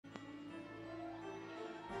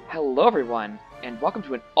Hello everyone, and welcome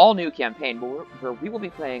to an all-new campaign where we will be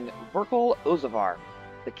playing Phokhao Range,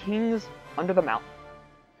 the Kings Under the Mountain.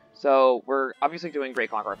 So, we're obviously doing Great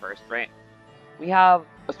Conqueror first, right? We have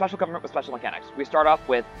a special government with special mechanics. We start off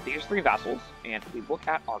with these three vassals, and if we look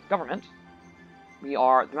at our government, we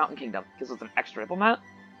are the Mountain Kingdom. Gives us an extra diplomat,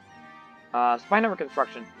 spy network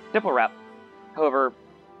construction, diplo rep. However,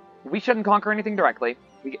 we shouldn't conquer anything directly.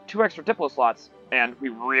 We get 2 extra diplo slots, and we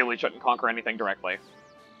really shouldn't conquer anything directly.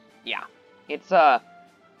 Yeah, it's,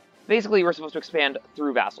 basically we're supposed to expand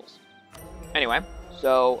through vassals. Anyway,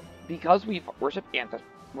 so, because we worship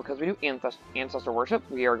because we do ancestor worship,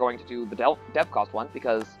 we are going to do the dev cost one,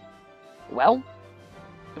 because, well,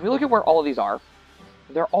 if we look at where all of these are,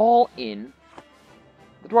 they're all in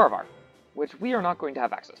the Dwarvar, which we are not going to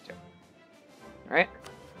have access to. Alright?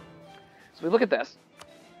 So we look at this.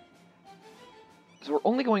 So we're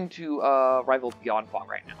only going to, rival Beyond Fog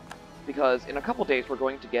right now. Because in a couple days we're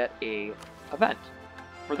going to get a event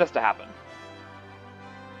for this to happen.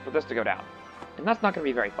 For this to go down. And that's not going to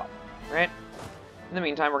be very fun, right? In the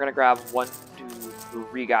meantime, we're going to grab 1, 2,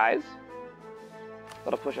 3 guys.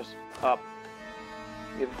 That'll push us up.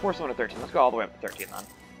 We have a force limit of 13. Let's go all the way up to 13 then.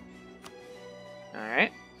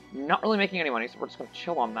 Alright. Not really making any money, so we're just going to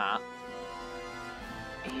chill on that.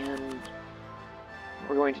 And what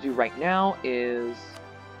we're going to do right now is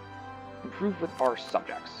improve with our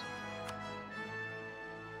subjects.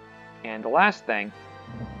 And the last thing,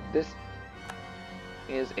 this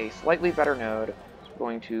is a slightly better node, so we're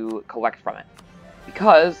going to collect from it.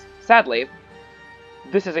 Because, sadly,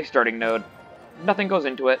 this is a starting node. Nothing goes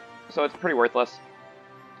into it, so it's pretty worthless.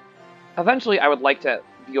 Eventually, I would like to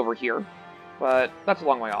be over here, but that's a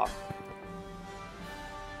long way off.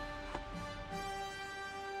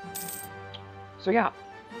 So yeah.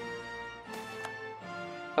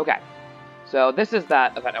 Okay, so this is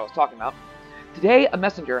that event I was talking about. Today, a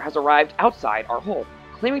messenger has arrived outside our hole,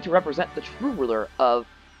 claiming to represent the true ruler of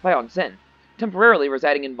Baihon Xinh, temporarily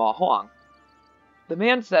residing in Baihon. The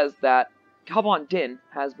man says that Kalban Din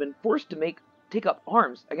has been forced to take up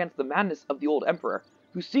arms against the madness of the old emperor,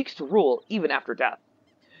 who seeks to rule even after death.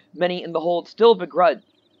 Many in the hold still begrudge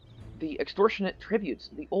the extortionate tributes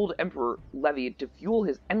the old emperor levied to fuel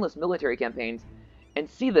his endless military campaigns, and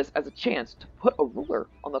see this as a chance to put a ruler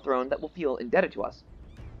on the throne that will feel indebted to us.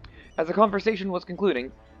 As the conversation was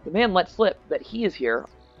concluding, the man let slip that he is here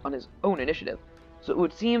on his own initiative, so it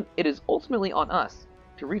would seem it is ultimately on us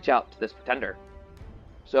to reach out to this pretender.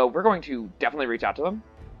 So we're going to definitely reach out to him,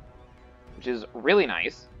 which is really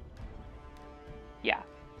nice. Yeah.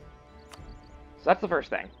 So that's the first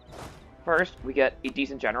thing. First, we get a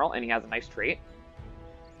decent general, and he has a nice trait.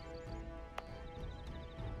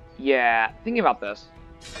 Yeah, thinking about this.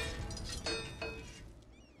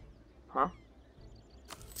 Huh?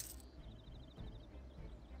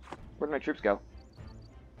 Where'd my troops go?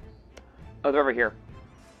 Oh, they're over here.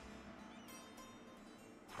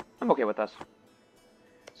 I'm okay with this.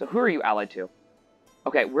 So who are you allied to?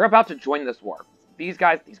 Okay, we're about to join this war. These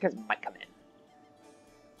guys might come in.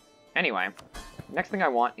 Anyway, next thing I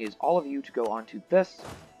want is all of you to go on to this.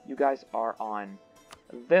 You guys are on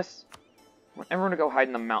this. I want everyone to go hide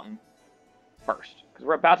in the mountain first, because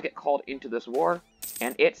we're about to get called into this war,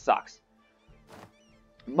 and it sucks.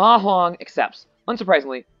 Ma Hong accepts.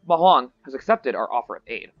 Unsurprisingly, Ma Hong has accepted our offer of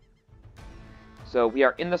aid. So we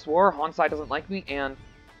are in this war, Hansai doesn't like me, and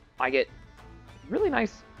I get really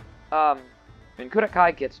nice, and Kudak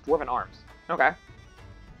Kai gets Dwarven Arms. Okay.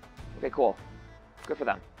 Okay, cool. Good for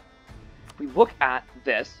them. If we look at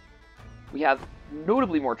this, we have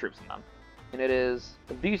notably more troops than them. And it is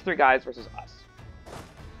these 3 guys versus us.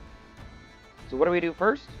 So what do we do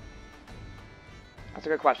first? That's a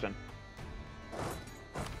good question.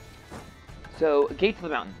 So, gate to the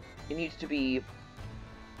mountain. It needs to be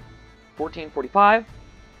 1445.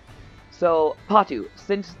 So, Patu,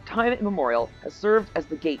 since time immemorial, has served as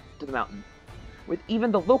the gate to the mountain, with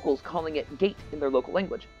even the locals calling it gate in their local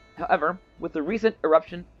language. However, with the recent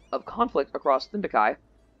eruption of conflict across Thindakai,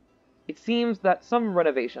 it seems that some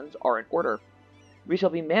renovations are in order. We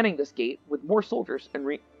shall be manning this gate with more soldiers and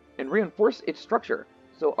reinforce its structure,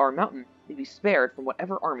 so our mountain may be spared from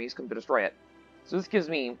whatever armies come to destroy it. So this gives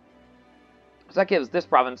me... So that gives this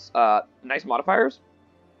province nice modifiers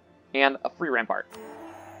and a free rampart.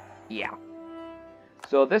 Yeah.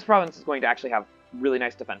 So this province is going to actually have really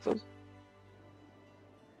nice defenses.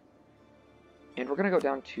 And we're going to go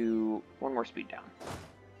down to 1 more speed down.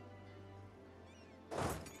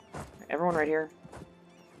 Everyone right here.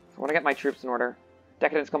 I want to get my troops in order.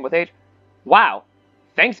 Decadence come with age. Wow!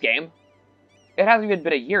 Thanks, game! It hasn't even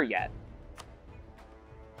been a year yet.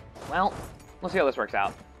 Well, let's see how this works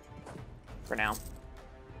out. For now.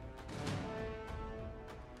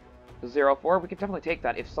 0-4. We could definitely take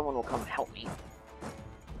that if someone will come and help me.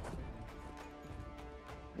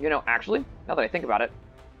 You know, actually, now that I think about it,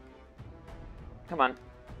 come on.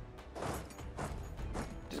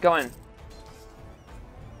 Just go in.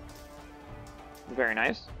 Very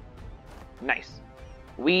nice. Nice.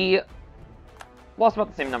 We lost about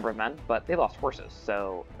the same number of men, but they lost horses,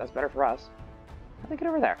 so that's better for us. How did they get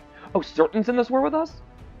over there? Oh, Certain's in this war with us?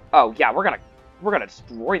 Oh yeah, we're gonna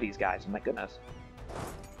destroy these guys. Oh my goodness.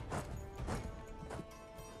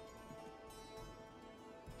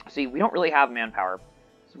 See, we don't really have manpower,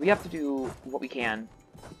 so we have to do what we can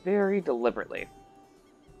very deliberately.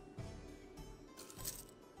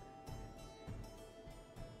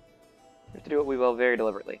 We have to do what we will very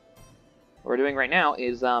deliberately. What we're doing right now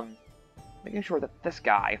is making sure that this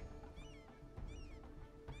guy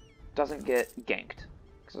doesn't get ganked.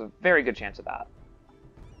 Because there's a very good chance of that.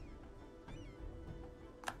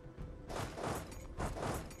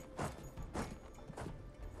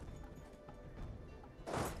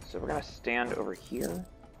 So we're going to stand over here.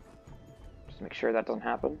 Just make sure that doesn't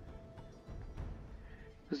happen.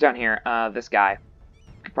 Who's down here? This guy.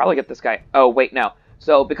 Could probably get this guy. Oh, wait, no.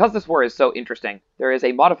 So, because this war is so interesting, there is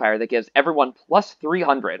a modifier that gives everyone plus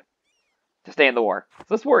 300 to stay in the war.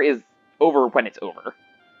 So this war is over when it's over.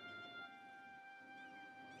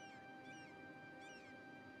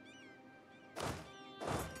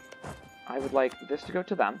 I would like this to go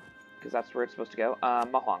to them, because that's where it's supposed to go.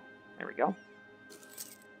 Mahong. There we go.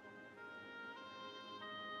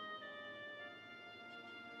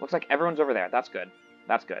 Looks like everyone's over there. That's good.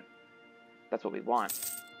 That's good. That's what we want.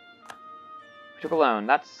 We took a loan.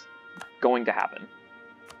 That's going to happen.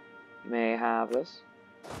 You may have this.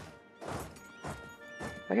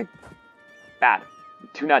 Okay. Bad.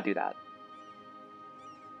 Do not do that.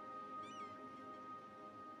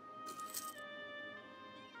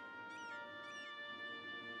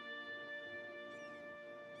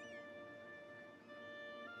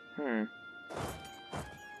 We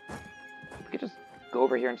could just go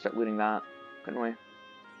over here and start looting that, couldn't we?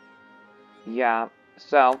 Yeah,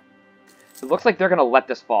 so it looks like they're gonna let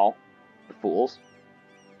this fall. The fools.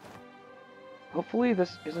 Hopefully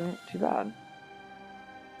this isn't too bad.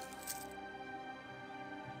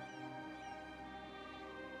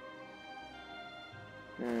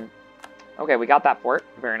 Okay, we got that fort.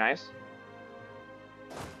 Very nice.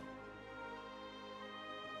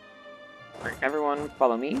 Alright, everyone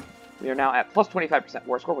follow me. We are now at plus 25%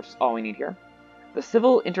 war score, which is all we need here. The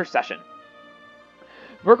Civil Intercession.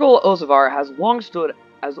 Verkal Ozavar has long stood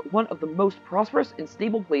as one of the most prosperous and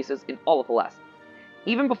stable places in all of Hellas.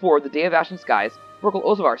 Even before the Day of Ashen Skies, Verkal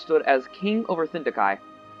Ozavar stood as king over Thindakai.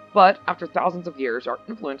 But after thousands of years, our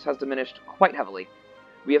influence has diminished quite heavily.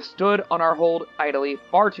 We have stood on our hold idly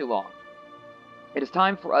far too long. It is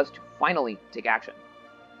time for us to finally take action.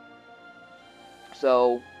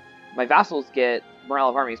 So, my vassals get morale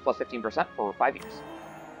of armies plus 15% for 5 years.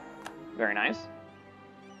 Very nice.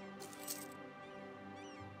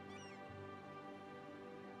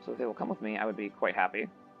 So if they will come with me, I would be quite happy.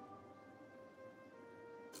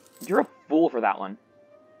 You're a fool for that one.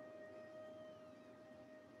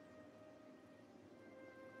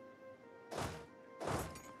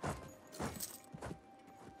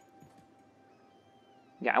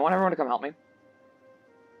 Yeah, I want everyone to come help me.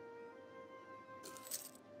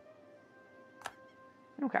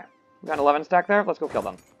 Okay. We got an 11 stack there. Let's go kill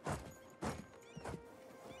them.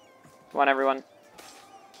 Come on, everyone.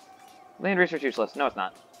 Land research useless. No, it's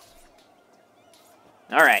not.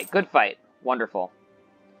 Alright, good fight. Wonderful.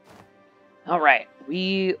 Alright,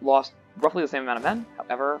 we lost roughly the same amount of men.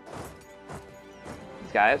 However,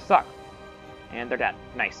 these guys suck. And they're dead.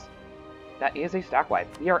 Nice. That is a stack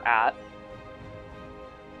wipe. We are at...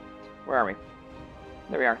 Where are we?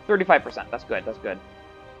 There we are. 35%. That's good. That's good.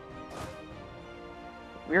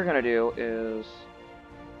 What we're going to do is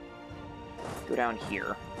go down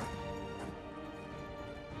here.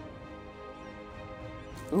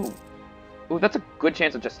 Ooh. Ooh, that's a good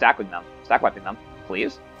chance of just stack wiping them.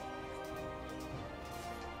 Please?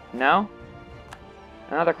 No?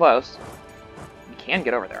 No, they're close. We can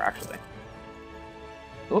get over there, actually.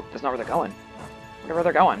 Oop, that's not where they're going. Wonder where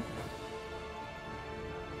they're going.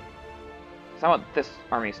 So I want this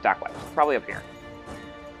army stack wiped. Probably up here.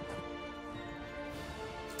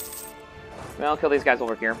 Well, kill these guys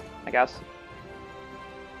over here, I guess.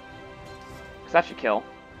 Because that should kill.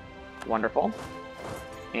 Wonderful.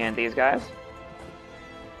 And these guys.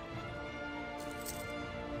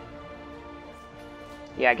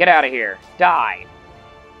 Yeah, get out of here. Die.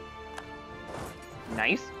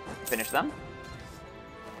 Nice. Finish them.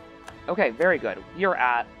 Okay, very good. You're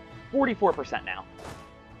at 44% now.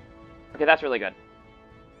 Okay, that's really good.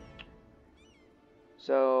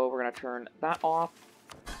 So we're going to turn that off.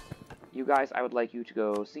 You guys, I would like you to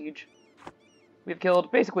go siege. We've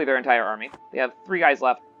killed basically their entire army. They have 3 guys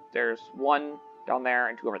left. There's 1 down there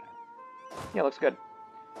and 2 over there. Yeah, looks good.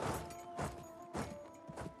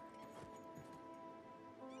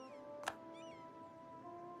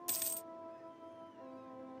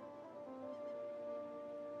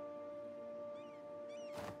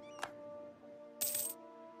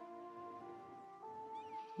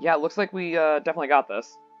 Yeah, it looks like we definitely got this.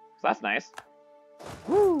 So that's nice.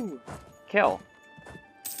 Woo! Kill.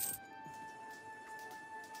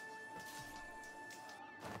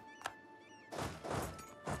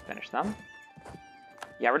 Finish them.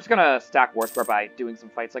 Yeah, we're just gonna stack war score by doing some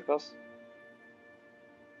fights like this.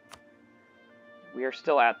 We are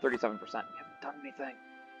still at 37%. We haven't done anything.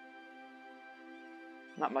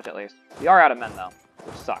 Not much, at least. We are out of men, though,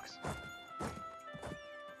 which sucks.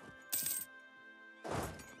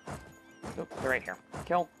 Oh, they're right here.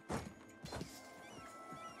 Kill.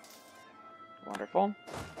 Wonderful.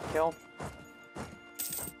 Kill.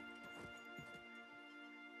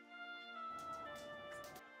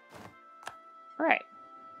 Alright.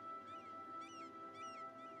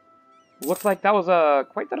 Looks like that was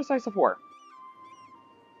quite the decisive war.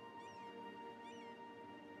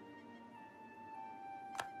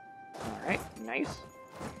 Alright, nice.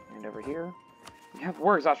 And over here. We have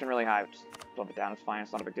war exhaustion really high. Just flip it down, it's fine,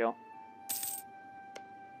 it's not a big deal.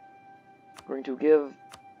 We're going to give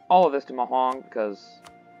all of this to Mahong because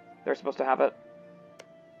they're supposed to have it.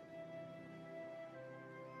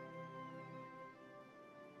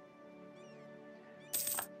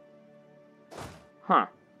 Huh.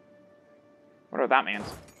 Whatever that means.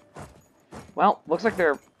 Well, looks like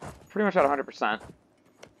they're pretty much at 100%. So I'm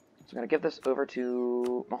going to give this over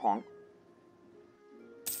to Mahong.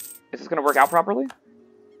 Is this going to work out properly?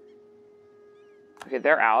 Okay,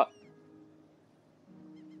 they're out.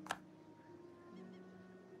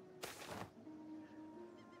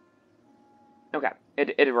 Okay,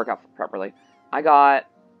 it did work out properly. I got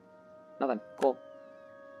nothing. Cool.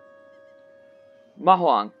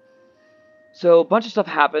 Mahuang. So a bunch of stuff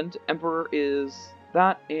happened. Emperor is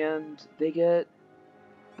that, and they get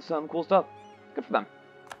some cool stuff. Good for them.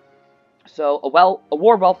 So a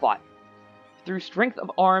war well fought. Through strength of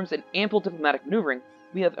arms and ample diplomatic maneuvering,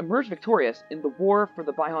 we have emerged victorious in the war for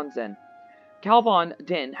the Baihon Xinh. Baihon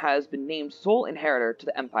Xinh has been named sole inheritor to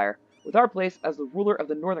the empire, with our place as the ruler of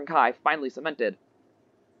the Northern Kai finally cemented.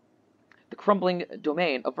 The crumbling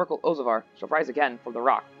domain of Verkal Ozavar shall rise again from the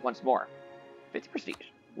rock once more. 50 prestige.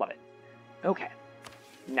 Love it. Okay.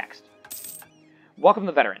 Next. Welcome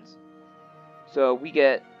the veterans. So we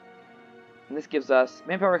get, and this gives us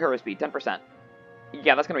manpower recovery speed, 10%.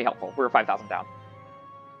 Yeah, that's going to be helpful. We're 5,000 down.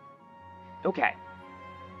 Okay.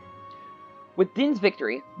 With Din's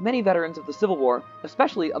victory, many veterans of the Civil War,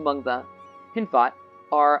 especially among the Hinfat,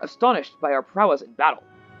 are astonished by our prowess in battle,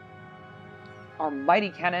 our mighty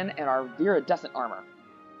cannon, and our viridescent armor.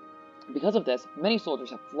 Because of this, many soldiers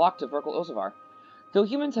have flocked to Verkal Ozavar. Though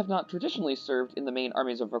humans have not traditionally served in the main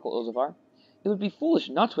armies of Verkal Ozavar, it would be foolish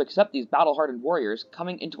not to accept these battle-hardened warriors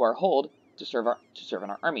coming into our hold to serve in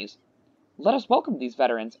our armies. Let us welcome these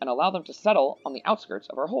veterans and allow them to settle on the outskirts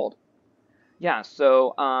of our hold. Yeah,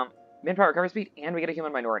 so, manpower recovery speed, and we get a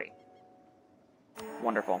human minority.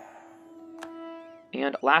 Wonderful.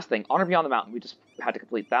 And last thing, Honor Beyond the Mountain. We just had to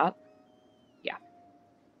complete that. Yeah.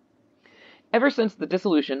 Ever since the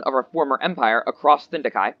dissolution of our former empire across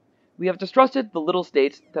Thindakai, we have distrusted the little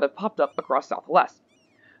states that have popped up across South West.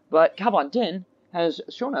 But Baihon Xinh has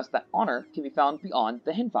shown us that honor can be found beyond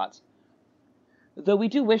the Hinfats. Though we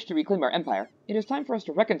do wish to reclaim our empire, it is time for us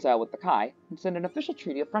to reconcile with the Kai and send an official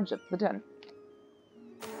treaty of friendship to the Din.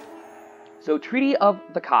 So, Treaty of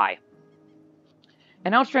the Kai.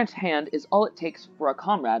 An outstretched hand is all it takes for a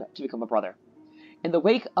comrade to become a brother. In the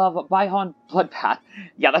wake of Baihon Bloodbath,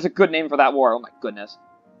 yeah, that's a good name for that war, oh my goodness.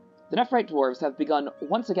 The Nephrite Dwaves have begun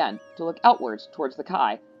once again to look outwards towards the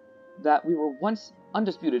Kai that we were once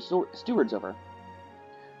undisputed stewards over.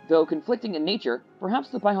 Though conflicting in nature, perhaps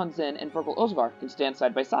the Baihon Xinh and Verkal Ozavar can stand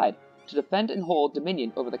side by side to defend and hold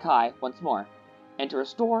dominion over the Kai once more, and to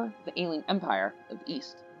restore the ailing empire of the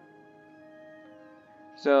East.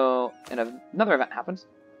 So, and another event happens.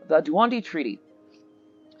 The Duandi Treaty.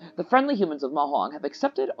 The friendly humans of Mahuang have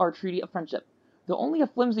accepted our treaty of friendship. Though only a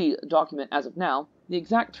flimsy document as of now, the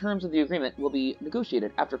exact terms of the agreement will be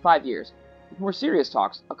negotiated after 5 years, with more serious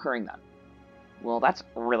talks occurring then. Well, that's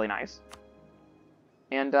really nice.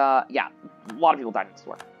 And, yeah, a lot of people died in this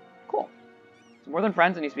war. Cool. So more than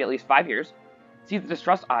friends, it needs to be at least 5 years. See the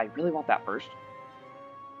distrust? I really want that first.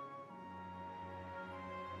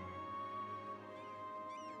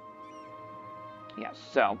 Yeah,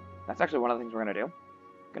 so that's actually one of the things we're going to do.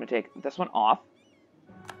 I'm going to take this one off.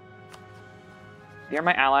 You're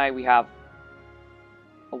my ally. We have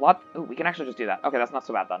a lot. Ooh, we can actually just do that. Okay, that's not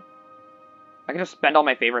so bad then. I can just spend all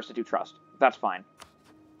my favors to do trust. That's fine.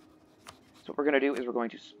 So what we're going to do is we're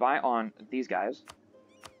going to spy on these guys.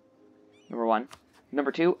 Number one.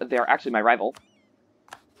 Number two, they're actually my rival.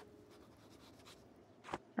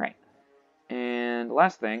 Alright. And the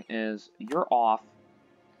last thing is you're off.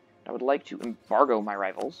 I would like to embargo my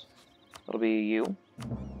rivals. That'll be you.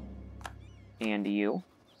 And you.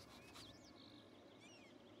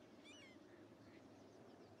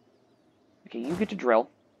 Okay, you get to drill.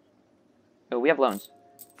 Oh, we have loans.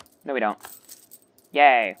 No, we don't.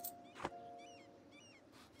 Yay.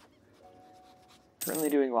 Currently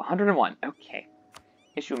doing 101. Okay.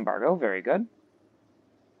 Issue embargo. Very good.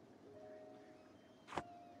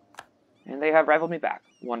 And they have rivaled me back.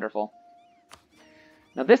 Wonderful.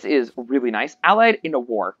 Now this is really nice. Allied in a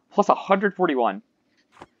war. Plus 141.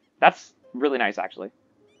 That's really nice, actually.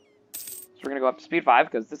 So we're going to go up to speed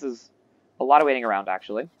 5, because this is a lot of waiting around,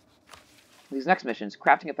 actually. These next missions.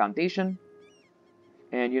 Crafting a foundation.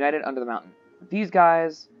 And united under the mountain. These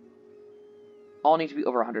guys all need to be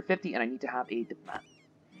over 150, and I need to have a diplomat.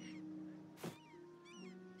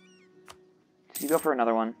 So you go for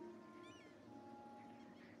another one.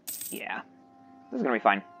 Yeah. This is going to be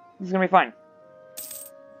fine. This is going to be fine.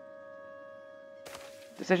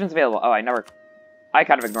 Decisions available. Oh, I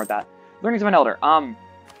kind of ignored that. Learnings of an Elder.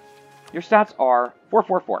 Your stats are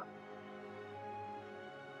 444.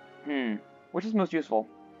 Which is most useful?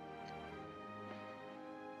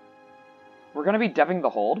 We're going to be depping the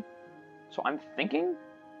hold. So I'm thinking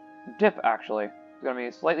dip, actually, is going to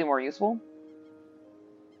be slightly more useful.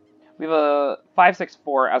 We have a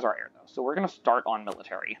 564 as our heir, though, so we're going to start on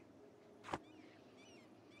military.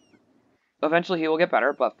 Eventually he will get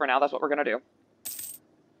better, but for now that's what we're going to do.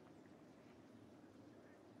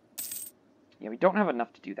 Yeah, we don't have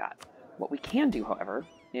enough to do that. What we can do, however,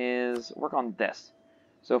 is work on this.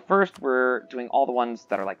 So first we're doing all the ones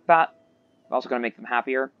that are like that. I'm also going to make them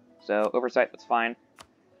happier. So oversight, that's fine.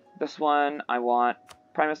 This one, I want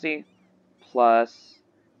primacy plus...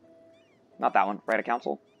 Not that one, right of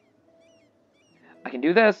council. I can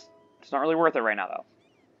do this. It's not really worth it right now, though.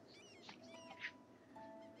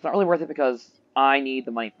 It's not really worth it because I need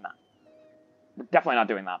the money from that. We're definitely not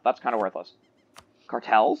doing that. That's kind of worthless.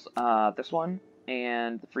 Cartels, this one,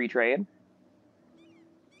 and the free trade.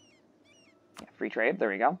 Yeah, free trade, there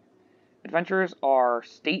we go. Adventures are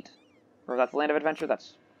state, or that's land of adventure,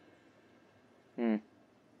 that's...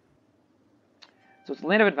 So it's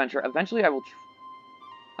land of adventure. Eventually I will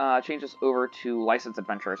change this over to licensed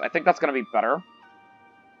adventures. I think that's going to be better.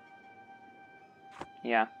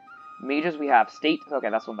 Yeah. Mages, we have state. Okay,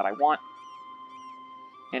 that's one that I want.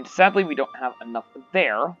 And sadly, we don't have enough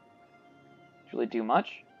there to really do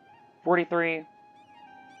much. 43,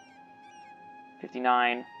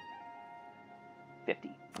 59,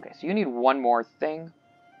 50. Okay, so you need one more thing.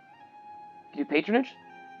 Give you patronage?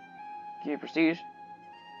 Give you prestige?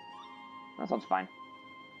 That sounds fine.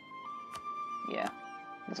 Yeah,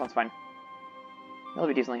 that sounds fine. They'll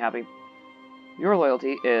be decently happy. Your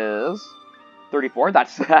loyalty is 34.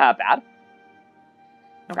 That's bad.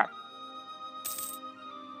 Okay.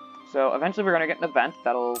 So eventually we're going to get an event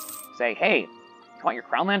that'll say, hey, you want your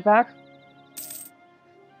crown land back?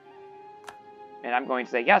 And I'm going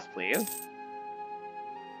to say, yes, please.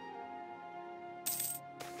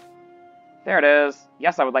 There it is.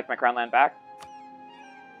 Yes, I would like my crown land back.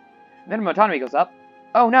 Minimum autonomy goes up.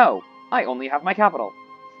 Oh no, I only have my capital.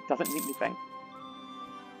 Doesn't mean anything.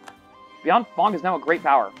 Beyond Fong is now a great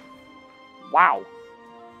power. Wow.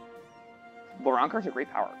 Lorankar's a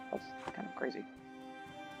great power. That's kind of crazy.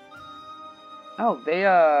 Oh, they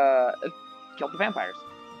killed the vampires.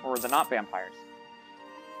 Or the not vampires.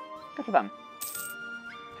 Good for them.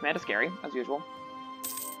 Command is scary, as usual.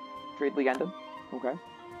 Trade League ended. Okay.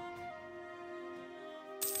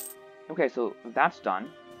 Okay, so that's done.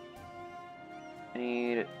 I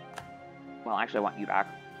need... Well, actually, I want you back.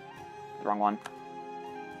 The wrong one.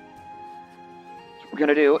 So what we're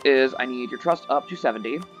gonna do is I need your trust up to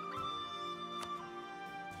 70.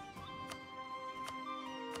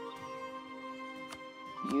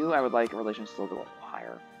 You, I would like a relation still go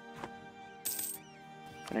higher.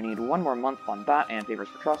 And I need one more month on that and favors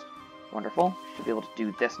for trust. Wonderful. Should be able to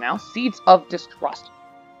do this now. Seeds of Distrust.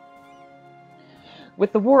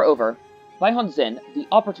 With the war over, Baihon Xinh, the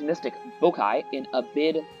opportunistic Bokai, in a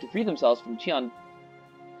bid to free themselves from Qian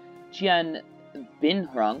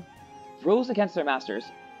Binhrung, rose against their masters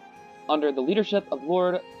under the leadership of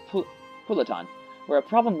Lord Pulatan. Where a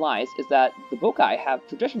problem lies is that the Bokai have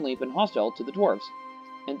traditionally been hostile to the dwarves,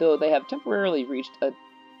 and though they have temporarily reached a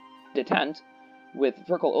detente with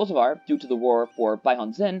Phokhao Range due to the war for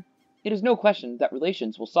Baihon Xinh, it is no question that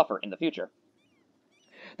relations will suffer in the future.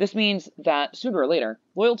 This means that sooner or later,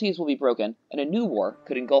 loyalties will be broken and a new war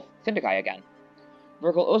could engulf Sindakai again.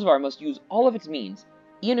 Phokhao Range must use all of its means,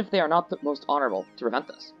 even if they are not the most honorable, to prevent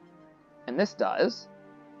this. And this does.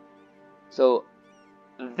 So,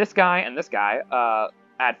 this guy and this guy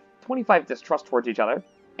add 25 distrust towards each other,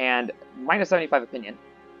 and minus 75 opinion,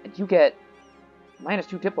 and you get minus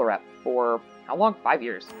 2 Diplo rep for how long? 5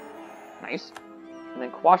 years. Nice. And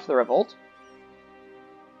then quash the revolt.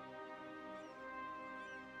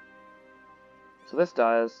 So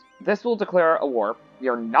this will declare a war. We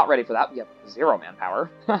are not ready for that. We have 0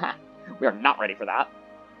 manpower. We are not ready for that.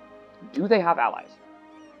 Do they have allies?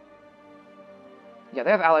 Yeah,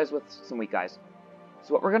 they have allies with some weak guys.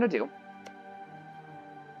 So what we're going to do,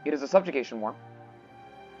 it is a subjugation war.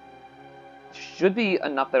 Should be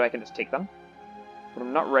enough that I can just take them, but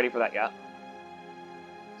I'm not ready for that yet.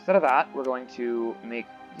 Instead of that, we're going to make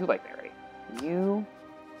you like me already. You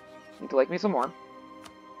need to like me some more.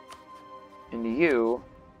 And you,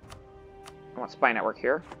 I want spy network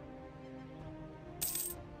here,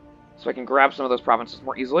 so I can grab some of those provinces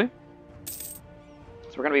more easily.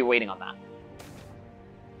 So we're going to be waiting on that.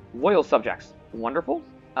 Loyal subjects. Wonderful.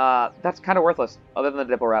 That's kind of worthless, other than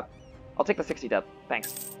the Diplo rep. I'll take the 60 dip.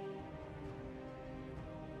 Thanks.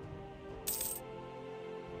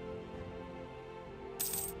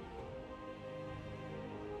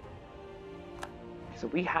 So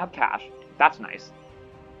we have cash. That's nice.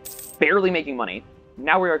 Barely making money.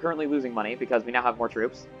 Now we are currently losing money because we now have more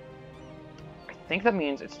troops. I think that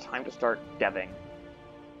means it's time to start deving.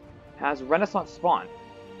 Has Renaissance spawned?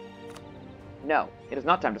 No, it is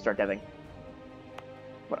not time to start deving.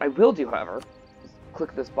 What I will do, however, is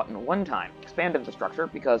click this button one time, expand infrastructure,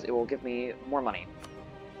 because it will give me more money.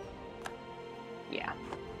 Yeah.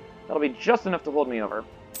 That'll be just enough to hold me over.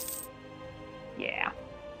 Yeah.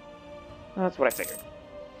 That's what I figured.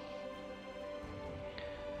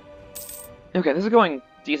 Okay, this is going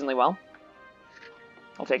decently well.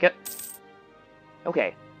 I'll take it.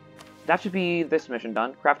 Okay. That should be this mission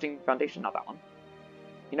done. Crafting Foundation, not that one.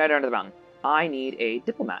 United Under the Mountain. I need a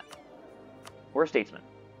diplomat. Or a statesman.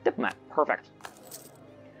 Diplomat. Perfect.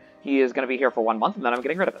 He is going to be here for 1 month, and then I'm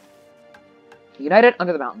getting rid of him. United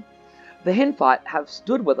Under the Mountain. The Hinfat have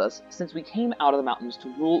stood with us since we came out of the mountains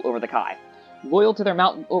to rule over the Kai, loyal to their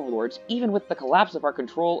mountain overlords even with the collapse of our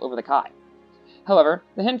control over the Kai. However,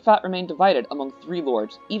 the Hinfat remain divided among 3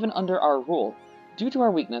 lords, even under our rule, due to our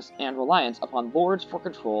weakness and reliance upon lords for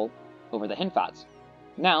control over the Hinfats.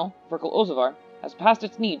 Now, Phokhao Range has passed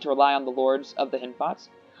its need to rely on the lords of the Hinfats.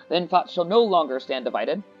 The Hinfats shall no longer stand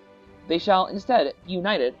divided. They shall instead be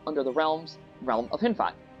united under the realm of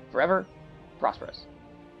Hinfat, forever prosperous.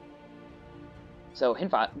 So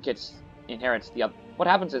Hinfat inherits the other. What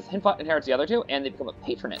happens is Hinfat inherits the other 2, and they become a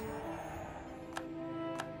patronate.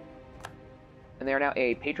 And they are now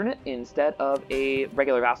a patronate instead of a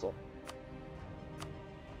regular vassal.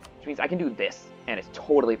 Which means I can do this, and it's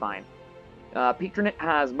totally fine. Patronate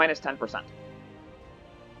has minus 10%.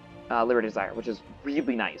 Liberty Desire, which is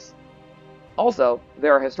really nice. Also,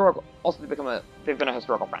 they're historical. Also, they've been a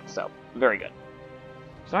historical friend, so very good.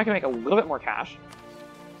 So now I can make a little bit more cash.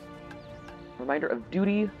 Reminder of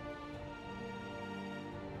duty.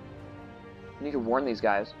 I need to warn these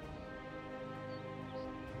guys.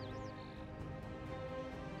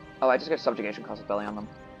 Oh, I just got subjugation cost of belly on them.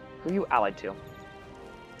 Who are you allied to?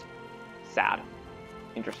 Sad.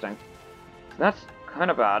 Interesting. So that's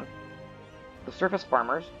kind of bad. The surface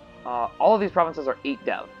farmers. All of these provinces are 8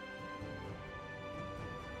 dev.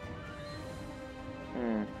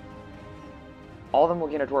 All of them will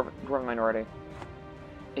gain a dwarven minority.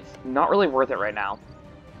 It's not really worth it right now.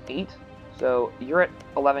 8. So you're at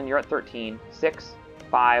 11, you're at 13. 6,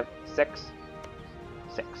 5, 6,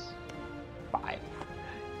 6, 5.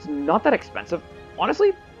 It's not that expensive.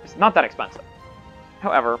 Honestly, it's not that expensive.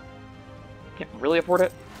 However, can't really afford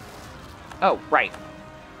it. Oh, right.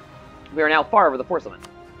 We are now far over the force limit.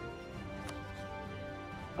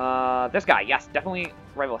 This guy, yes, definitely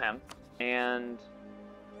rival him. And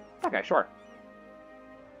that guy, sure.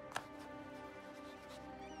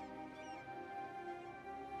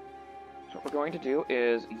 So what we're going to do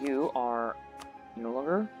is you are no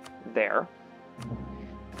longer there.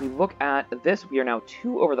 If we look at this, we are now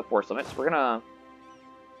 2 over the force limit, so we're gonna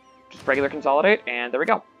just regular consolidate, and there we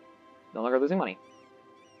go. No longer losing money.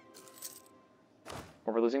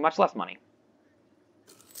 Or we're losing much less money.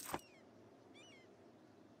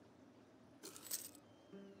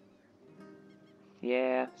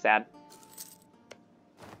 Yeah, sad.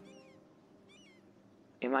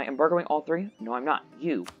 Am I embargoing all three? No, I'm not.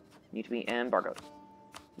 You need to be embargoed.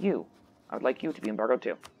 You. I would like you to be embargoed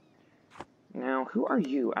too. Now, who are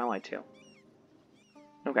you allied to?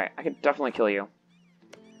 Okay, I could definitely kill you.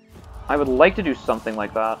 I would like to do something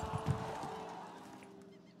like that.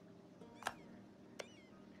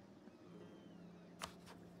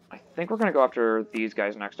 I think we're going to go after these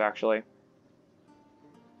guys next, actually.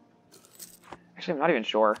 Actually, I'm not even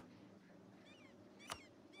sure.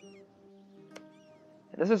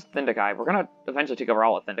 This is Thindikai. We're going to eventually take over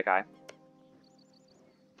all of Thindikai.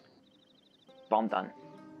 Bomb done.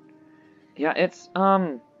 Yeah, it's,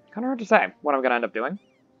 kind of hard to say what I'm going to end up doing.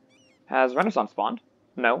 Has Renaissance spawned?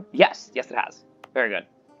 No. Yes! Yes, it has. Very good.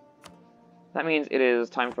 That means it is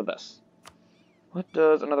time for this. What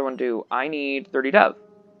does another one do? I need 30 dev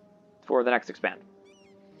for the next expand.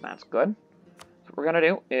 That's good. So what we're going to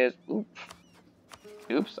do is...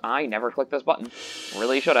 Oops, I never clicked this button.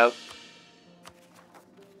 Really should have.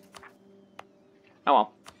 Oh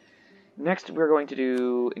well. Next, we're going to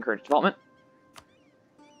do encourage development.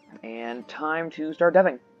 And time to start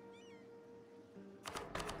deving.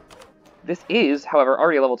 This is, however,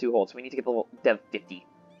 already a level 2 hold, so we need to get the level dev 50.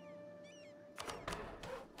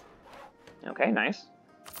 Okay, nice.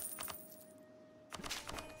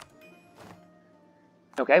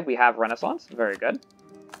 Okay, we have Renaissance. Very good.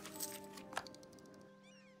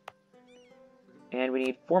 And we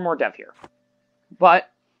need 4 more dev here.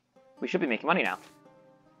 But we should be making money now.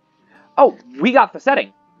 Oh, we got the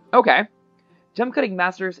setting! Okay. Gem cutting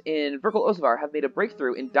masters in Virgil Ozavar have made a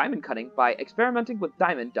breakthrough in diamond cutting by experimenting with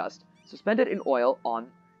diamond dust suspended in oil on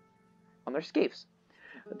their scapes.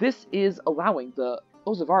 This is allowing the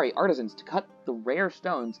Ozavari artisans to cut the rare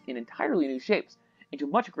stones in entirely new shapes into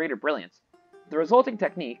much greater brilliance. The resulting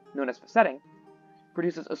technique, known as faceting,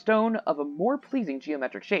 produces a stone of a more pleasing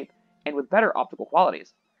geometric shape and with better optical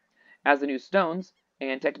qualities. As the new stones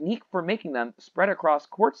and technique for making them spread across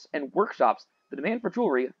courts and workshops, the demand for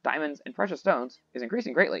jewelry, diamonds, and precious stones is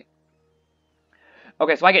increasing greatly.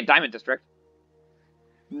 Okay, so I get Diamond District.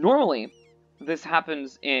 Normally, this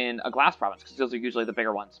happens in a glass province, because those are usually the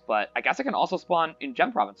bigger ones, but I guess it can also spawn in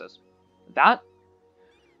gem provinces. That,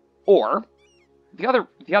 or, the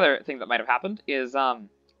other thing that might have happened is,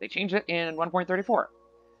 they changed it in 1.34.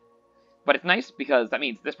 But it's nice, because that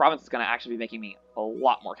means this province is going to actually be making me a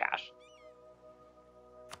lot more cash.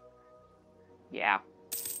 Yeah.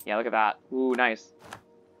 Yeah, look at that. Ooh, nice.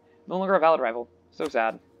 No longer a valid rival. So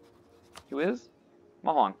sad. Who is?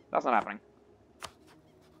 Mahong. That's not happening.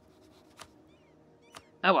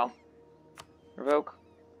 Oh well. Revoke.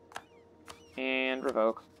 And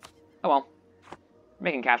revoke. Oh well. I'm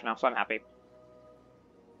making cash now, so I'm happy.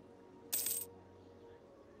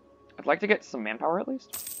 I'd like to get some manpower at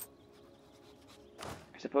least.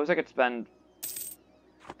 I suppose I could spend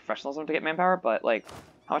professionalism to get manpower, but like,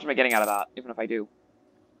 how much am I getting out of that, even if I do?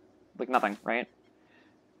 Like nothing, right?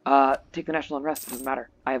 Take the national unrest, it doesn't matter.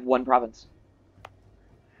 I have 1 province.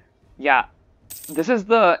 Yeah, this is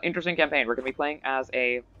the interesting campaign. We're going to be playing as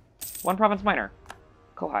a 1 province miner.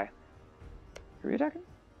 Kohai. Who are you attacking?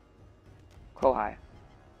 Kohai.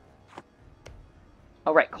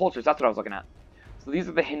 Oh right, cultures, that's what I was looking at. So these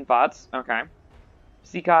are the Hinfats, okay.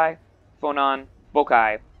 Sikai, Fonan,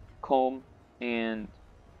 Bokai, Kom, and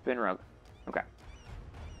Binrug. Okay.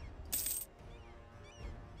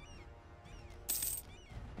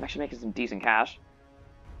 I'm actually making some decent cash,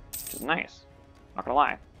 which is nice. Not gonna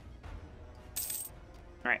lie.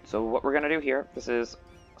 Alright, so what we're gonna do here, this is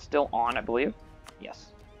still on, I believe. Yes.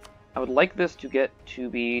 I would like this to get to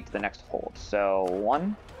be to the next hold. So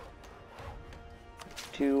 1,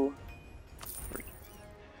 2, 3.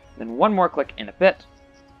 Then 1 more click in a bit.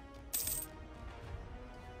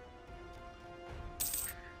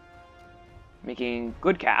 Making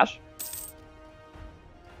good cash.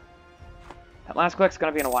 That last click's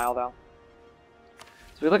going to be in a while, though.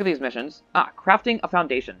 So we look at these missions. Crafting a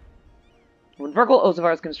foundation. When Virgil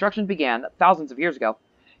Ozavar's construction began thousands of years ago,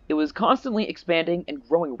 it was constantly expanding and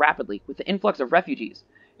growing rapidly with the influx of refugees.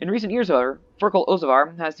 In recent years, however, Virgil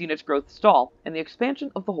Ozavar has seen its growth stall, and the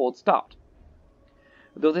expansion of the hold stopped.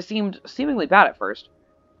 Though this seemed seemingly bad at first,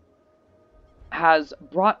 has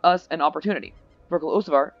brought us an opportunity. Virgil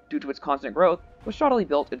Ozavar, due to its constant growth, was shoddily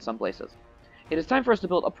built in some places. It is time for us to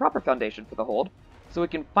build a proper foundation for the hold, so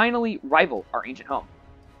it can finally rival our ancient home.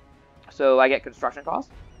 So I get construction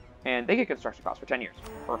costs, and they get construction costs for 10 years.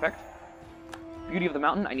 Perfect. Beauty of the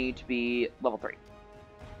mountain, I need to be level 3.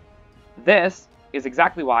 This is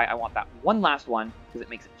exactly why I want that one last one, because it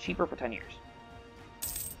makes it cheaper for 10 years.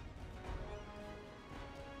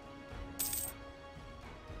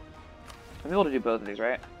 I'm able to do both of these,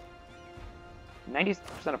 right? 90%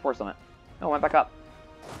 of force limit. Oh, went back up.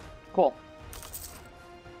 Cool.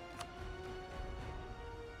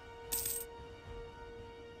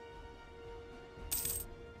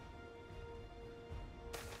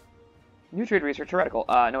 New trade research heretical.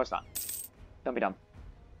 No, it's not. Don't be dumb.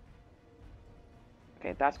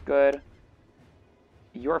 Okay, that's good.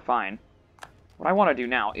 You're fine. What I want to do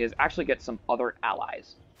now is actually get some other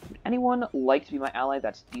allies. Would anyone like to be my ally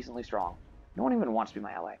that's decently strong? No one even wants to be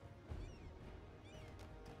my ally.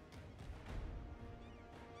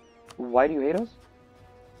 Why do you hate us?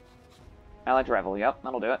 Ally to rival. Yep,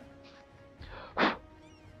 that'll do it.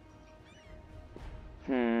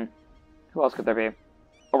 Who else could there be?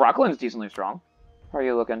 Oraclin's decently strong. How are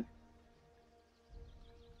you looking?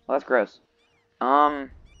 Well, that's gross.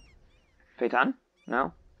 Phaeton?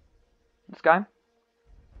 No? This guy?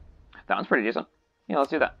 That one's pretty decent. Yeah, let's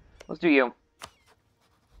do that. Let's do you.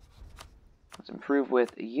 Let's improve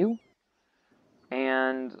with you.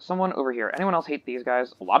 And someone over here. Anyone else hate these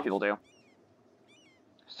guys? A lot of people do.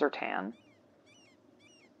 Sertan.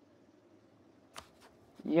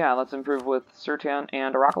 Yeah, let's improve with Sertan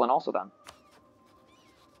and Oraclin also then.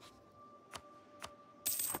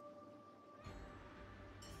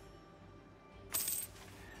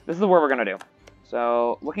 This is the war we're going to do.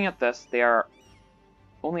 So, looking at this, they are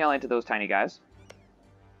only allied to those tiny guys.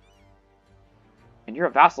 And you're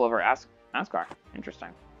a vassal over Asgard. Interesting.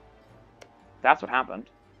 That's what happened.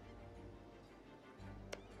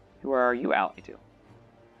 Who are you allied to?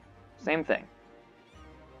 Same thing.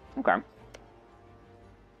 Okay.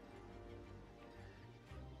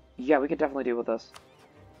 Yeah, we could definitely deal with this.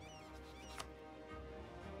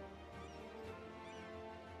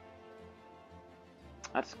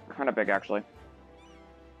 That's kind of big, actually.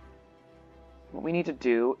 What we need to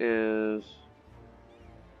do is...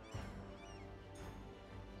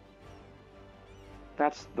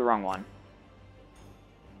 That's the wrong one.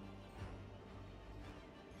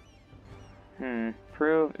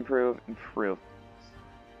 Improve, improve, improve.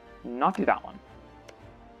 Not do that one.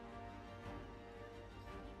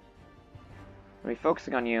 I'll be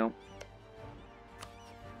focusing on you.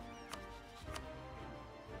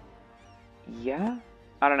 Yeah?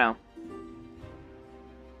 I don't know.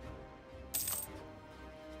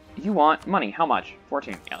 You want money. How much?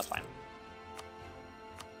 14. Yeah, that's fine.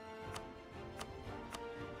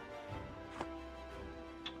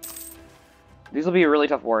 These will be really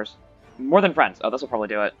tough wars. More than friends. Oh, this will probably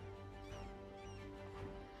do it.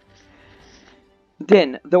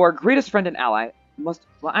 Din, though our greatest friend and ally, must...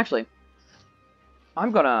 Well, actually,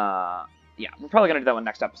 I'm gonna... Yeah, we're probably gonna do that one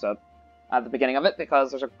next episode. At the beginning of it, because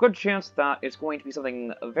there's a good chance that it's going to be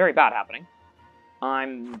something very bad happening.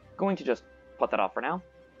 I'm going to just put that off for now.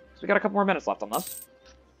 So we got a couple more minutes left on this.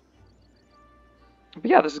 But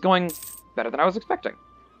yeah, this is going better than I was expecting.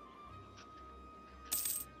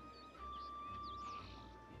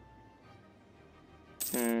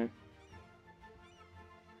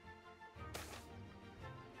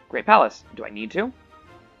 Great Palace. Do I need to?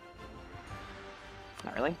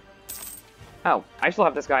 Not really. Oh, I still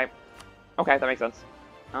have this guy. Okay, that makes sense.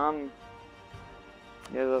 Yeah,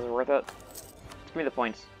 this is worth it. Give me the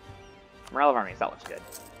points. Morale of armies, that looks good.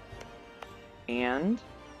 And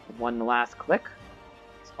one last click.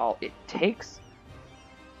 That's all it takes.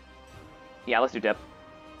 Yeah, let's do dip.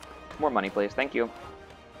 More money, please. Thank you.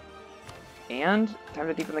 And time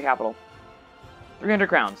to deepen the capital. 300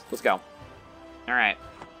 crowns. Let's go. Alright.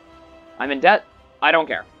 I'm in debt. I don't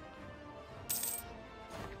care.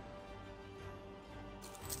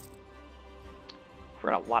 We're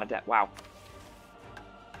in a lot of debt. Wow.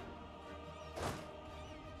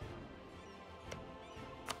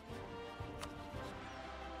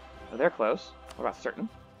 Oh, they're close. What about certain?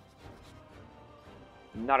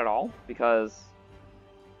 Not at all, because...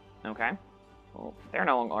 Okay. Well, they're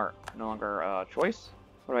no longer a choice.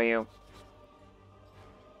 What about you?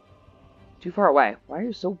 Too far away. Why are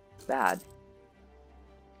you so bad?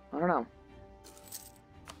 I don't know.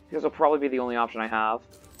 Because it'll probably be the only option I have.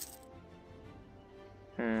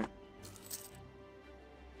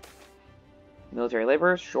 Military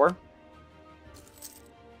laborers, sure.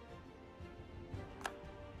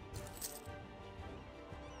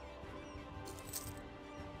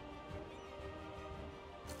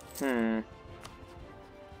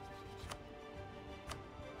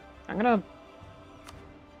 I'm gonna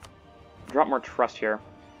drop more trust here.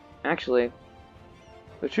 Actually,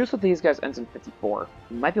 the truce with these guys ends in 54.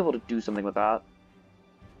 We might be able to do something with that.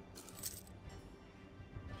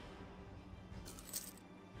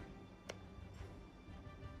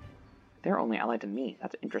 They're only allied to me.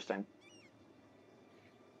 That's interesting.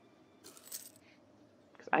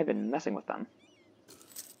 Because I've been messing with them.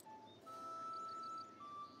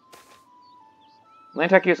 Land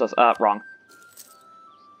tech useless. Wrong.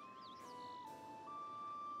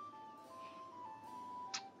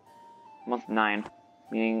 Month 9.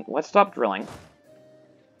 Meaning, let's stop drilling.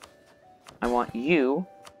 I want you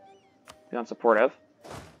to be unsupportive.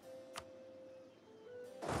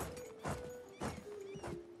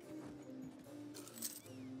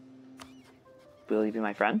 Will you be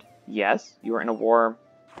my friend? Yes. You are in a war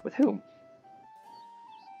with whom?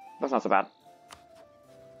 That's not so bad.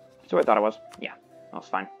 That's what I thought it was. Yeah, that was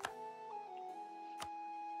fine.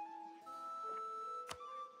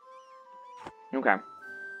 Okay.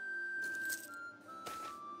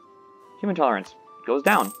 Human tolerance goes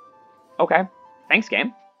down. Okay. Thanks,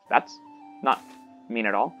 game. That's not mean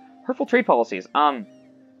at all. Hurtful trade policies. No,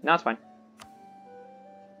 it's fine.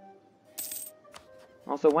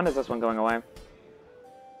 Also, when is this one going away?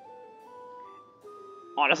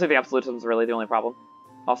 Honestly, the absolutism is really the only problem.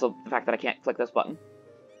 Also, the fact that I can't click this button.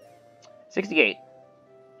 68.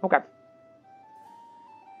 Okay.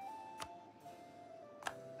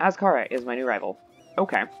 Azkara is my new rival.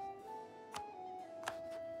 Okay.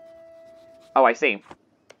 Oh, I see.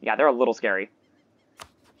 Yeah, they're a little scary.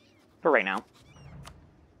 For right now.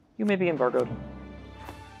 You may be embargoed.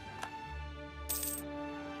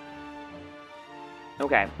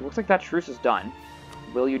 Okay, looks like that truce is done.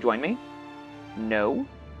 Will you join me? No.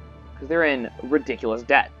 Because they're in ridiculous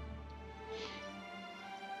debt.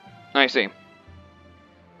 I see.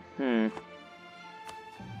 Now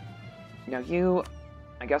you...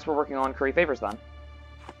 I guess we're working on curry favors then.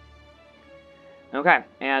 Okay,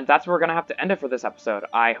 and that's where we're going to have to end it for this episode.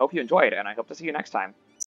 I hope you enjoyed, and I hope to see you next time.